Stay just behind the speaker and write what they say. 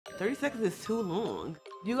30 seconds is too long.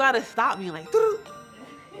 You gotta stop me like.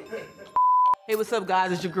 Hey, what's up,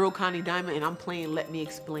 guys? It's your girl Connie Diiamond, and I'm playing Let Me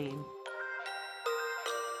Explain.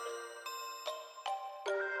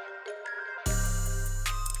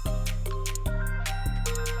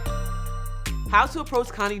 How to approach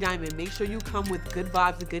Connie Diiamond. Make sure you come with good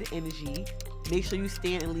vibes and good energy. Make sure you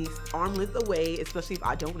stand at least arm length away, especially if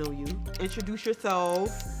I don't know you. Introduce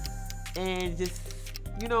yourself and just,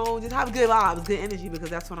 you know, just have good vibes, good energy, because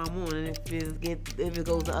that's what I'm on. And if it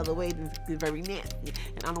goes the other way, then it's very nasty.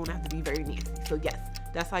 And I don't have to be very nasty. So yes,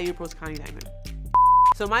 that's how you approach Connie Diiamond.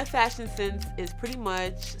 So my fashion sense is pretty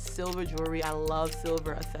much silver jewelry. I love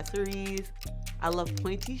silver accessories. I love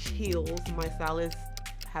pointy heels. My stylist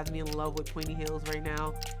has me in love with pointy heels right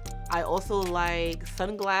now. I also like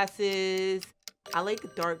sunglasses. I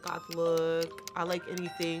like dark goth look. I like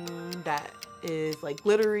anything that is like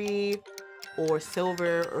glittery or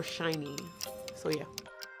silver or shiny. So yeah.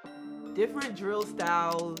 Different drill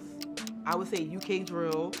styles. I would say UK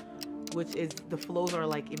drill, which is the flows are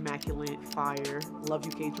like immaculate, fire. Love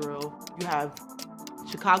UK drill. You have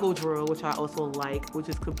Chicago drill, which I also like, which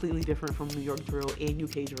is completely different from New York drill and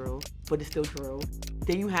UK drill, but it's still drill.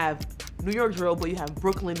 Then you have New York drill, but you have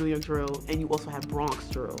Brooklyn New York drill, and you also have Bronx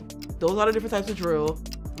drill. Those are the different types of drill.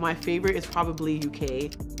 My favorite is probably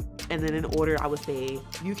UK, and then in order I would say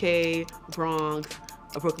UK, Bronx,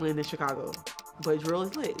 Brooklyn, and Chicago. But drill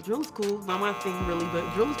is lit. Drill is cool. Not my thing really,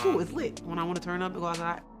 but drill is cool. It's lit. When I want to turn up and go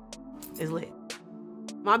outside, it's lit.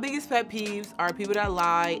 My biggest pet peeves are people that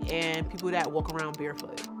lie and people that walk around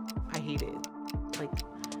barefoot. I hate it. Like,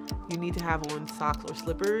 you need to have on socks or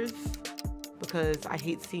slippers because I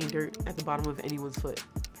hate seeing dirt at the bottom of anyone's foot,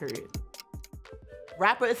 period.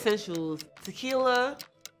 Rapper essentials: tequila,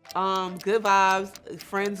 good vibes,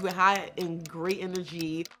 friends with high and great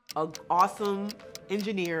energy, an awesome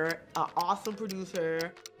engineer, an awesome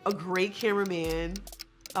producer, a great cameraman,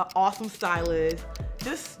 an awesome stylist.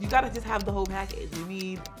 You gotta just have the whole package. You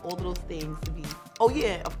need all of those things to be. Oh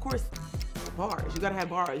yeah, of course, bars. You gotta have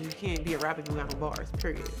bars. You can't be a rapper if you got no bars,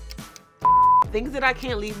 period. Things that I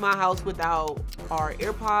can't leave my house without are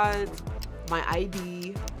AirPods, my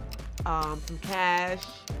ID, some cash,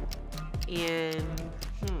 and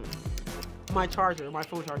my charger, my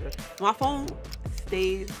phone charger. My phone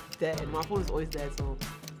stays dead. My phone is always dead, so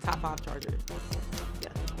top 5 charger. Yeah.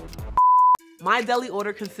 My deli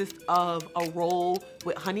order consists of a roll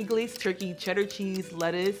with honey glazed turkey, cheddar cheese,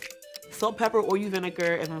 lettuce, salt, pepper, or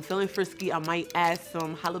vinegar. If I'm feeling frisky, I might add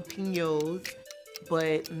some jalapenos,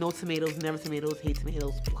 but no tomatoes, never tomatoes, hate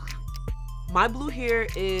tomatoes, blah. My blue here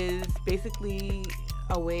is basically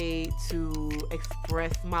a way to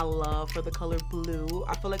express my love for the color blue.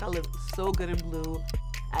 I feel like I look so good in blue.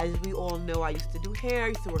 As we all know, I used to do hair, I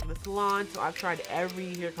used to work in a salon, so I've tried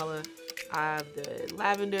every hair color. I have the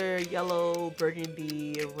lavender, yellow,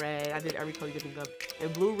 burgundy, red. I did every color you could think of.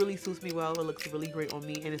 And blue really suits me well. It looks really great on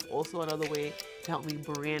me. And it's also another way to help me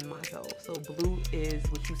brand myself. So blue is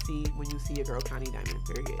what you see when you see a girl Connie Diiamond,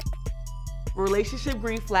 period. Relationship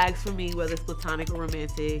green flags for me, whether it's platonic or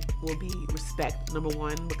romantic, will be respect, number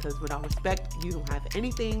 1, because without respect, you don't have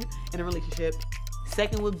anything in a relationship.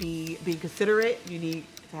 Second would be being considerate. You need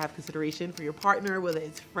to have consideration for your partner, whether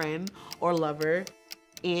it's friend or lover.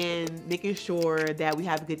 And making sure that we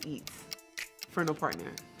have good eats for no partner.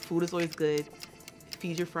 Food is always good.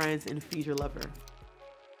 Feed your friends and feed your lover.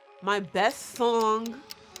 My best song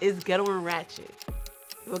is Ghetto Ratchet,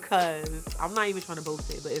 because I'm not even trying to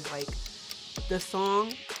boast it, but it's like the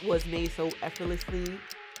song was made so effortlessly.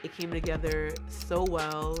 It came together so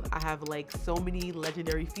well. I have like so many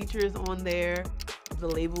legendary features on there. The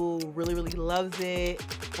label really, really loves it.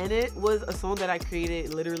 And it was a song that I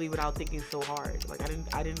created literally without thinking so hard. Like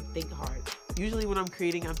I didn't think hard. Usually when I'm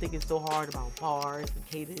creating, I'm thinking so hard about bars and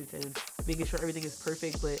cadence and making sure everything is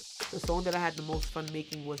perfect. But the song that I had the most fun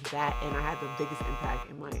making was that, and I had the biggest impact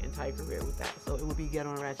in my entire career with that. So it would be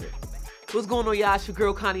Ghetto Ratchet. What's going on, y'all? It's your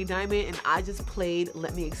girl Connie Diiamond, and I just played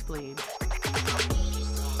Let Me Explain.